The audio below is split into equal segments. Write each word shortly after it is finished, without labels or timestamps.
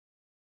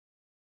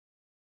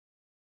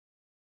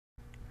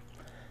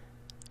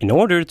In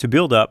order to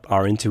build up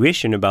our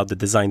intuition about the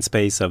design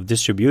space of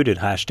distributed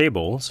hash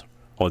tables,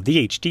 or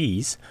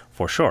DHTs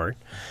for short,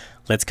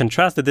 let's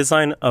contrast the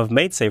design of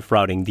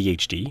MaidSafe-Routing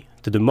DHT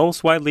to the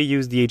most widely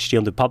used DHT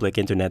on the public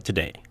internet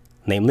today,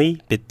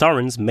 namely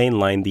BitTorrent's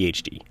Mainline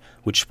DHT,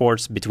 which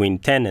supports between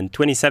 10 and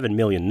 27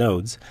 million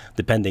nodes,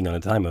 depending on the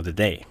time of the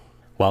day.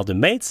 While the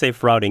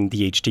MaidSafe-Routing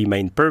DHT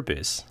main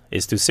purpose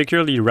is to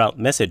securely route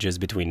messages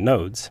between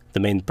nodes, the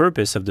main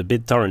purpose of the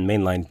BitTorrent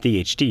Mainline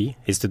DHT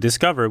is to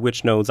discover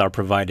which nodes are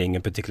providing a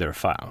particular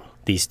file.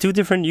 These two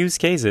different use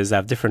cases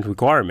have different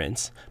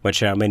requirements, but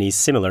share many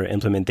similar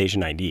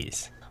implementation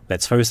ideas.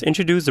 Let's first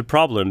introduce the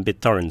problem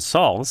BitTorrent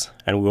solves,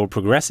 and we will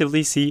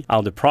progressively see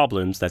how the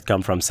problems that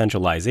come from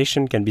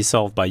centralization can be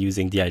solved by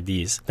using the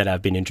ideas that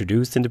have been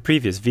introduced in the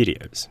previous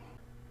videos.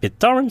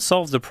 BitTorrent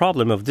solves the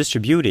problem of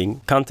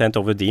distributing content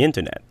over the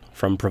internet,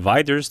 from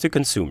providers to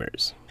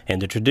consumers. In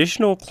the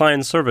traditional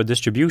client-server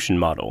distribution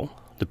model,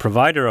 the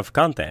provider of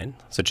content,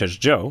 such as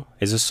Joe,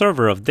 is a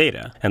server of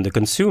data, and the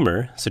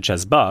consumer, such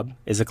as Bob,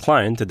 is a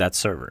client to that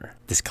server.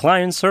 This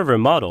client-server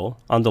model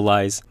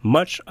underlies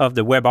much of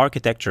the web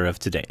architecture of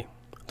today.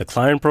 The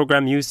client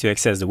program used to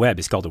access the web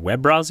is called a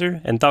web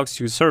browser and talks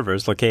to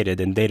servers located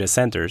in data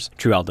centers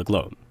throughout the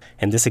globe.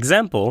 In this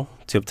example,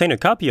 to obtain a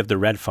copy of the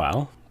read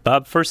file,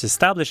 Bob first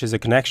establishes a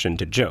connection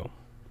to Joe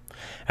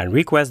and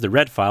requests the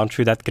read file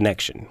through that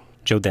connection.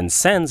 Joe then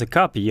sends a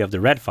copy of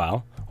the read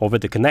file over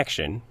the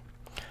connection.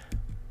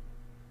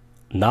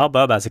 Now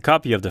Bob has a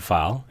copy of the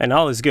file, and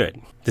all is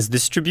good. This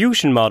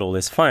distribution model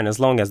is fine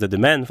as long as the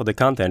demand for the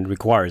content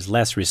requires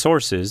less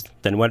resources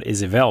than what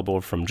is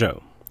available from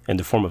Joe, in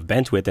the form of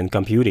bandwidth and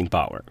computing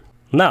power.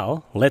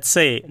 Now, let's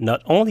say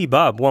not only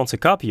Bob wants a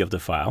copy of the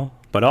file,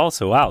 but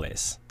also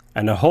Alice,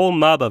 and a whole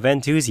mob of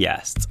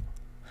enthusiasts.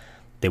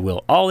 They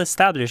will all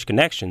establish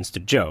connections to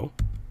Joe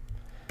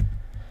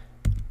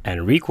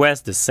and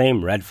request the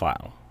same read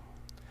file.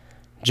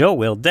 Joe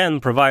will then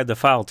provide the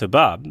file to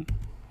Bob,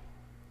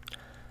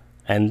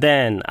 and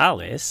then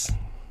Alice,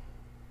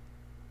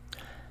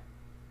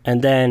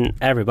 and then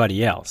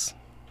everybody else.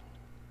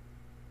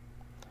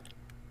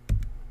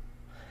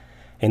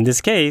 In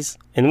this case,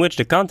 in which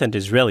the content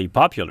is really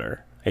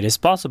popular, it is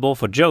possible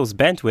for Joe's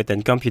bandwidth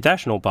and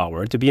computational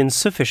power to be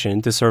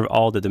insufficient to serve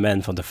all the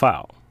demand for the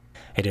file.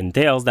 It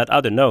entails that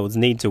other nodes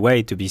need to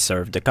wait to be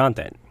served the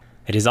content.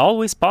 It is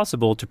always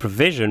possible to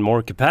provision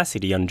more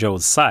capacity on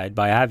Joe's side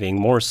by having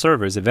more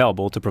servers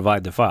available to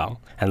provide the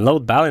file, and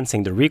load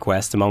balancing the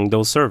requests among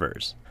those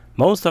servers.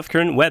 Most of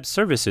current web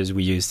services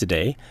we use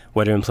today,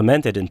 whether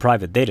implemented in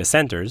private data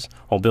centers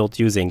or built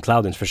using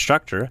cloud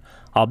infrastructure,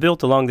 are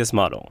built along this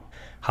model.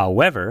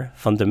 However,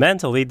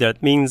 fundamentally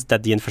that means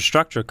that the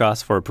infrastructure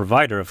costs for a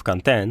provider of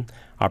content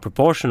are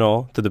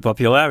proportional to the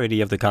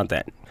popularity of the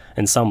content.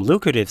 In some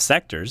lucrative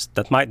sectors,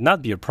 that might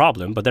not be a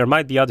problem, but there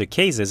might be other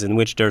cases in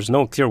which there's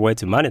no clear way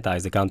to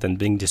monetize the content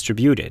being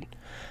distributed,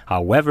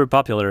 however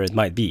popular it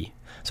might be,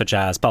 such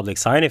as public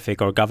scientific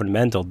or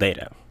governmental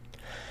data.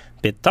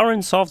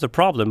 BitTorrent solves the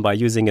problem by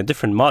using a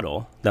different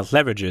model that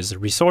leverages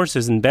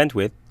resources in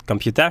bandwidth,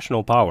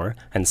 computational power,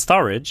 and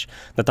storage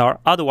that are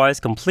otherwise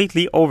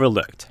completely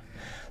overlooked,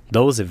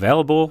 those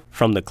available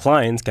from the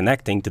clients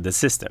connecting to the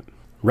system.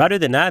 Rather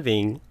than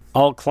having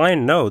all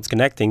client nodes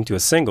connecting to a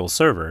single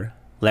server,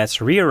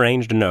 let's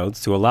rearrange the nodes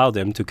to allow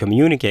them to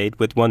communicate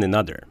with one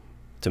another.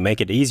 To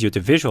make it easier to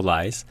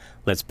visualize,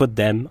 let's put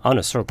them on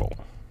a circle.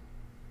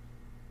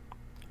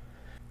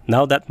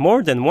 Now that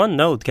more than one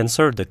node can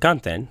serve the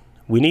content,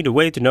 we need a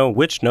way to know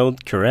which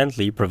node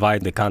currently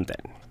provides the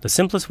content. The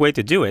simplest way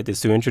to do it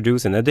is to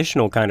introduce an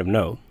additional kind of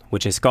node,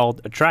 which is called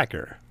a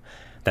tracker,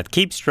 that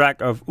keeps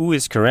track of who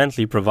is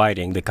currently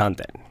providing the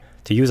content.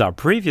 To use our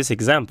previous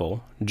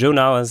example, Joe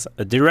now has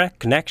a direct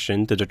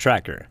connection to the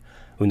tracker,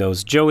 who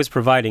knows Joe is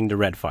providing the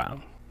read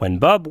file. When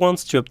Bob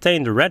wants to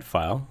obtain the read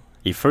file,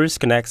 he first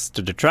connects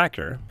to the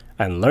tracker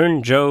and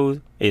learns Joe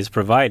is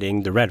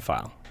providing the read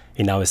file.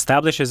 He now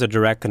establishes a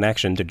direct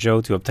connection to Joe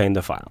to obtain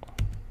the file.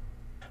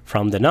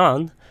 From then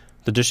on,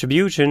 the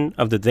distribution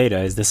of the data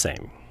is the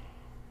same.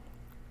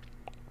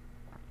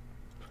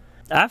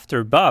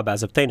 After Bob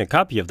has obtained a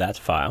copy of that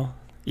file,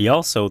 he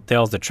also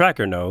tells the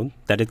tracker node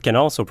that it can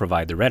also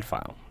provide the read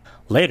file.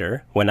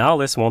 Later, when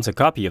Alice wants a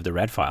copy of the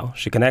read file,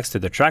 she connects to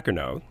the tracker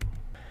node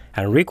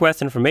and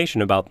requests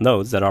information about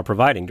nodes that are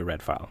providing the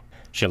read file.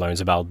 She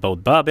learns about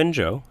both Bob and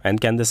Joe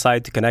and can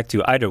decide to connect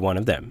to either one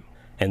of them.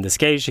 In this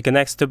case, she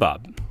connects to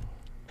Bob.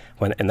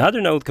 When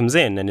another node comes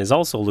in and is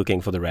also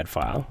looking for the read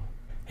file,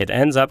 it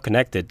ends up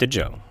connected to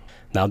Joe.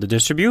 Now the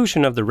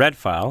distribution of the read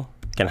file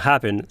can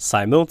happen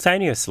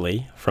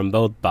simultaneously from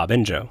both Bob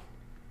and Joe.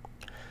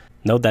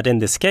 Note that in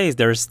this case,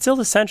 there is still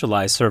a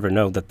centralized server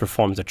node that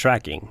performs the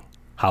tracking.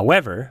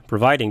 However,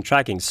 providing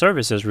tracking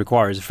services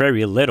requires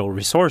very little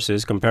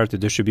resources compared to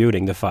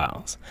distributing the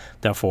files.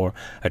 Therefore,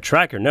 a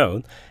tracker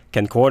node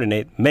can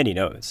coordinate many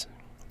nodes.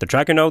 The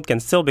tracker node can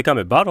still become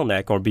a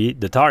bottleneck or be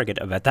the target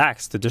of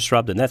attacks to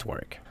disrupt the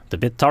network. The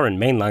BitTorrent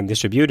Mainline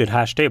distributed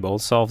hash table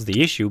solves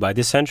the issue by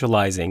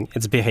decentralizing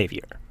its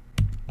behavior.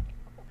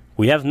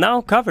 We have now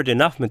covered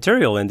enough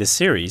material in this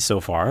series so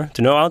far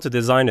to know how to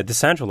design a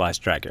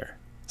decentralized tracker.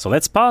 So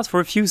let's pause for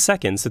a few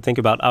seconds to think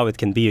about how it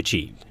can be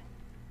achieved.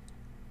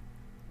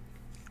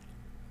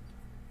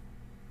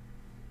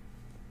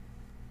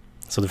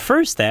 So the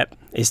first step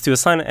is to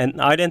assign an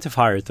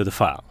identifier to the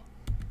file,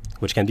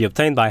 which can be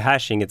obtained by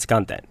hashing its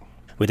content.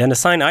 We then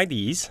assign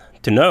IDs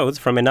to nodes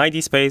from an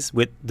ID space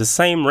with the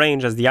same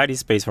range as the ID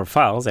space for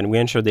files, and we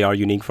ensure they are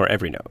unique for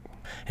every node.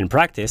 In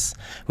practice,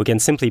 we can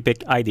simply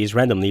pick IDs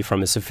randomly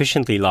from a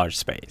sufficiently large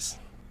space.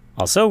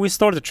 Also, we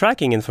store the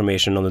tracking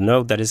information on the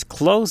node that is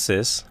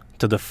closest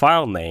to the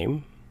file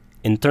name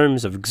in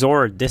terms of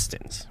XOR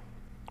distance.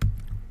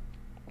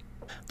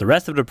 The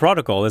rest of the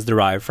protocol is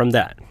derived from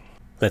that.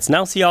 Let's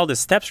now see all the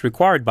steps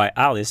required by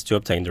Alice to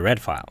obtain the red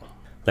file.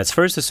 Let's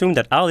first assume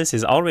that Alice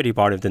is already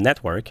part of the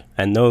network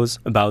and knows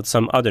about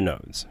some other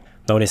nodes.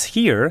 Notice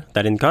here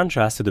that in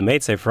contrast to the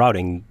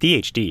MaidSafe-Routing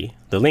DHT,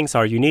 the links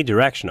are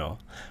unidirectional,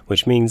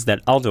 which means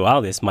that although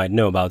Alice might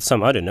know about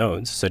some other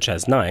nodes, such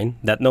as 9,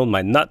 that node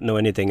might not know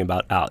anything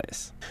about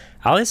Alice.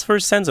 Alice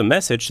first sends a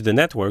message to the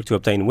network to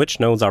obtain which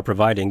nodes are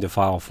providing the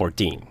file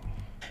 14.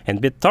 In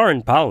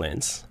BitTorrent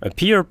parlance, a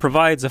peer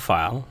provides a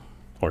file,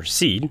 or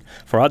seed,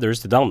 for others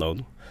to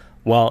download,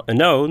 while a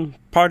node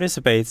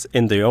participates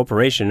in the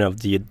operation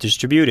of the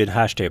distributed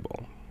hash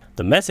table.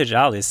 The message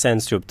Alice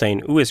sends to obtain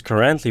who is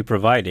currently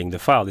providing the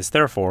file is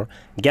therefore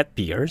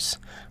getPeers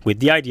with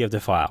the ID of the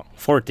file,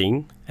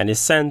 14, and is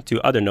sent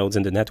to other nodes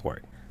in the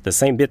network. The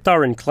same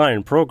BitTorrent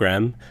client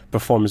program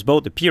performs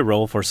both the peer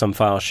role for some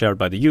files shared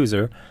by the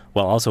user,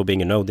 while also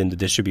being a node in the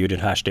distributed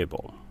hash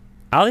table.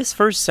 Alice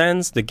first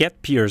sends the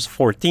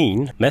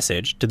getPeers14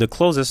 message to the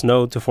closest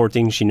node to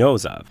 14 she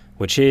knows of,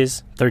 which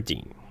is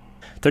 13.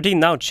 13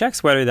 now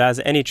checks whether it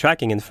has any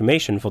tracking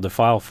information for the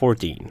file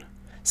 14.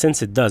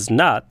 Since it does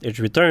not, it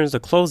returns the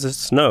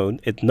closest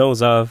node it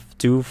knows of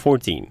to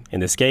 14, in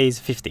this case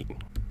 15.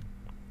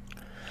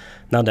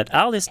 Now that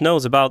Alice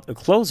knows about a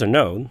closer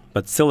node,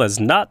 but still has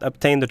not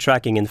obtained the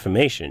tracking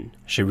information,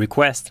 she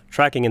requests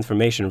tracking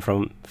information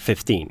from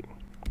 15.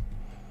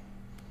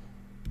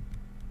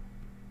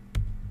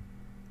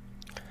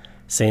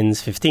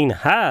 Since 15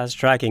 has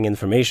tracking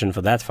information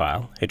for that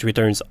file, it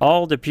returns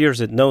all the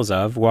peers it knows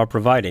of who are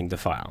providing the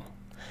file.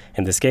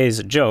 In this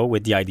case, Joe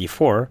with the ID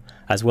 4,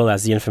 as well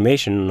as the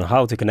information on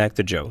how to connect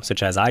to Joe,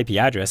 such as IP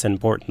address and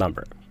port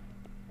number.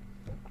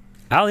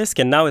 Alice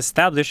can now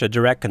establish a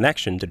direct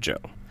connection to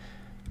Joe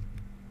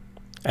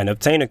and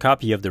obtain a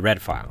copy of the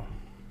red file.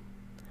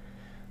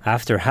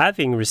 After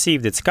having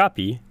received its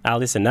copy,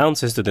 Alice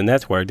announces to the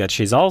network that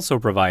she's also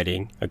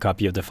providing a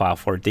copy of the file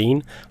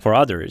 14 for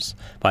others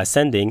by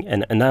sending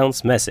an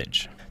announce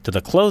message to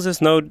the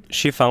closest node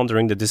she found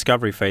during the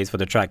discovery phase for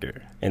the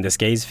tracker, in this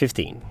case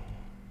 15.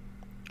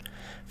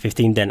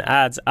 15 then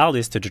adds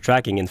Alice to the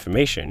tracking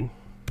information,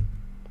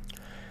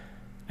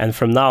 and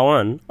from now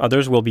on,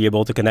 others will be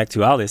able to connect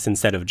to Alice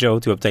instead of Joe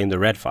to obtain the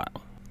red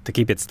file. To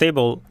keep its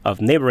table of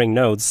neighboring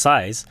nodes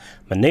size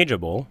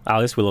manageable,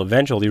 Alice will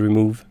eventually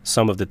remove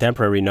some of the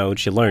temporary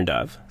nodes she learned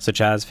of, such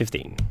as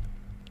 15.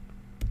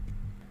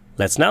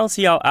 Let's now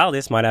see how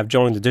Alice might have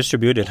joined the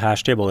distributed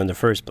hash table in the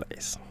first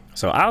place.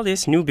 So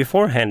Alice knew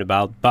beforehand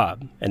about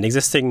Bob, an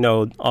existing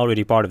node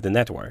already part of the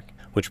network,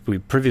 which we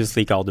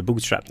previously called the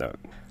bootstrap node.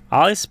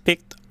 Alice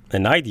picked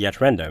an ID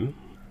at random,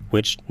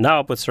 which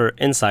now puts her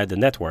inside the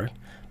network,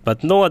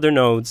 but no other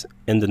nodes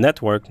in the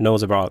network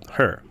knows about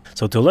her.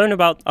 So to learn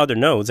about other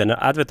nodes and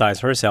advertise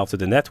herself to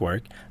the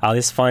network,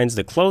 Alice finds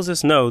the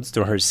closest nodes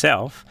to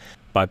herself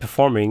by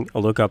performing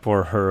a lookup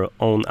for her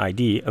own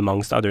ID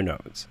amongst other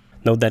nodes.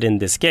 Note that in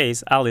this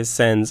case, Alice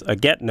sends a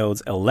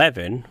getNodes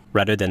 11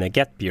 rather than a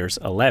getPeers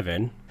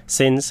 11,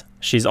 since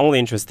she's only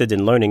interested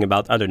in learning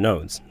about other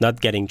nodes, not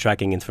getting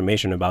tracking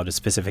information about a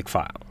specific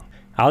file.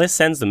 Alice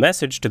sends the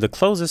message to the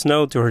closest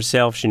node to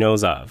herself she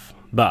knows of,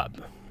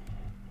 Bob.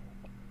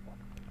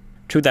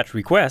 Through that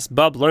request,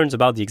 Bob learns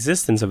about the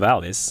existence of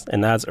Alice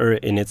and adds her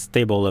in its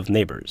table of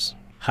neighbors.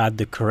 Had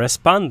the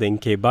corresponding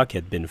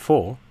K-bucket been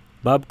full,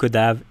 Bob could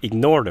have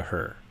ignored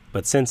her,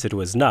 but since it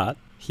was not,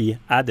 he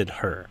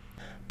added her.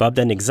 Bob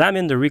then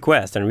examined the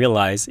request and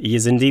realized he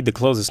is indeed the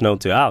closest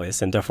node to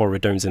Alice and therefore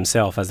returns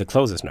himself as the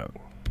closest node.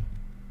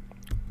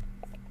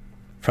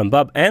 From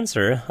Bob's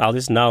answer,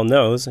 Alice now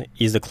knows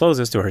he's the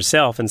closest to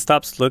herself and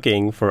stops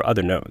looking for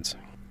other nodes.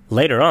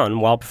 Later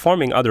on, while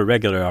performing other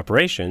regular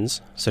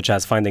operations, such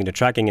as finding the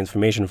tracking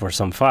information for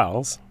some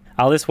files,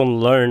 Alice will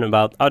learn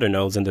about other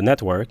nodes in the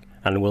network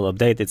and will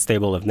update its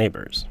table of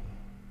neighbors.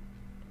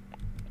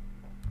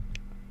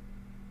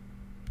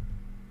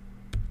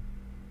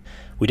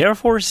 We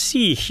therefore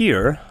see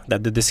here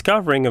that the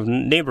discovering of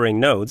neighboring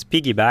nodes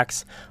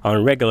piggybacks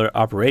on regular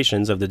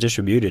operations of the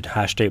distributed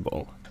hash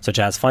table, such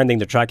as finding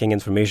the tracking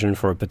information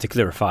for a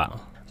particular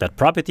file. That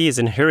property is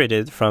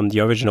inherited from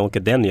the original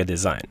Cademia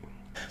design.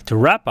 To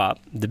wrap up,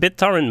 the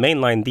BitTorrent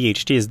Mainline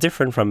DHT is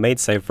different from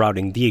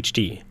MaidSafe-Routing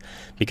DHT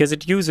because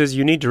it uses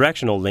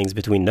unidirectional links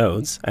between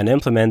nodes and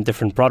implements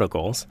different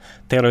protocols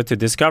tailored to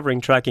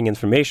discovering tracking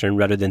information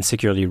rather than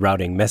securely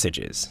routing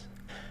messages.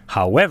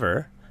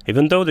 However,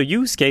 Even though the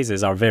use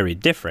cases are very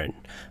different,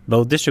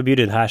 both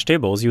distributed hash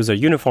tables use a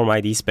uniform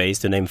ID space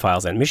to name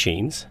files and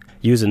machines,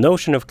 use a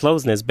notion of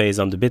closeness based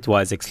on the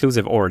bitwise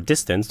exclusive OR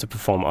distance to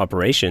perform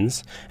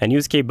operations, and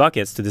use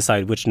k-buckets to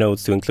decide which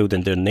nodes to include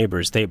in their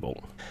neighbors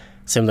table.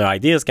 Similar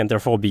ideas can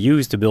therefore be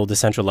used to build a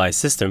centralized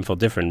system for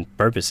different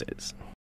purposes.